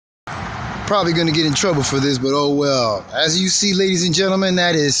Probably going to get in trouble for this, but oh well. As you see, ladies and gentlemen,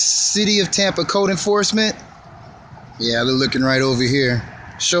 that is City of Tampa Code Enforcement. Yeah, they're looking right over here,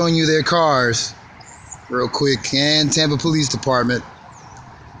 showing you their cars real quick. And Tampa Police Department.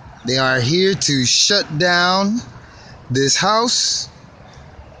 They are here to shut down this house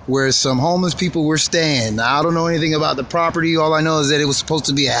where some homeless people were staying. Now, I don't know anything about the property. All I know is that it was supposed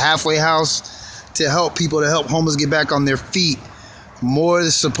to be a halfway house to help homeless get back on their feet. More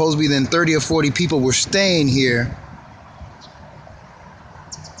supposedly than 30 or 40 people were staying here.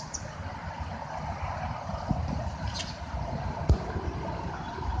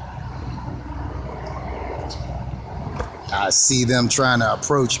 I see them trying to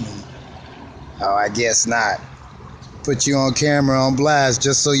approach me. Oh, I guess not. Put you on camera on blast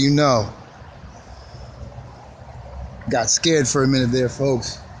just so you know. Got scared for a minute there,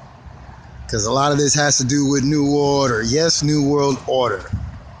 folks. Because a lot of this has to do with New Order. Yes, New World Order.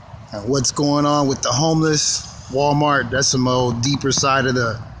 And what's going on with the homeless, Walmart, that's some old deeper side of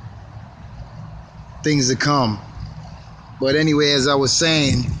the things to come. But anyway, as I was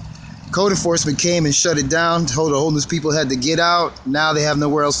saying, Code Enforcement came and shut it down, told the homeless people had to get out. Now they have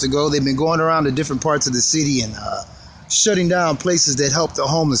nowhere else to go. They've been going around to different parts of the city and shutting down places that help the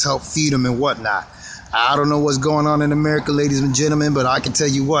homeless, help feed them and whatnot. I don't know what's going on in America, ladies and gentlemen, but I can tell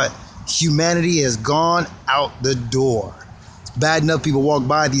you what. Humanity has gone out the door. It's bad enough people walk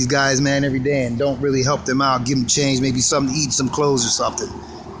by these guys, man, every day and don't really help them out, give them change, maybe something to eat, some clothes or something.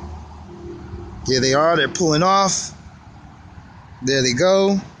 Here they are. They're pulling off. There they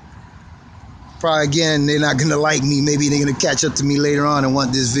go. Probably, again, they're not going to like me. Maybe they're going to catch up to me later on and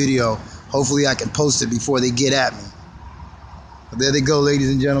want this video. Hopefully I can post it before they get at me. But there they go,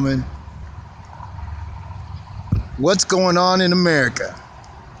 ladies and gentlemen. What's going on in America?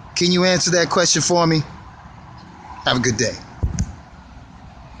 Can you answer that question for me? Have a good day.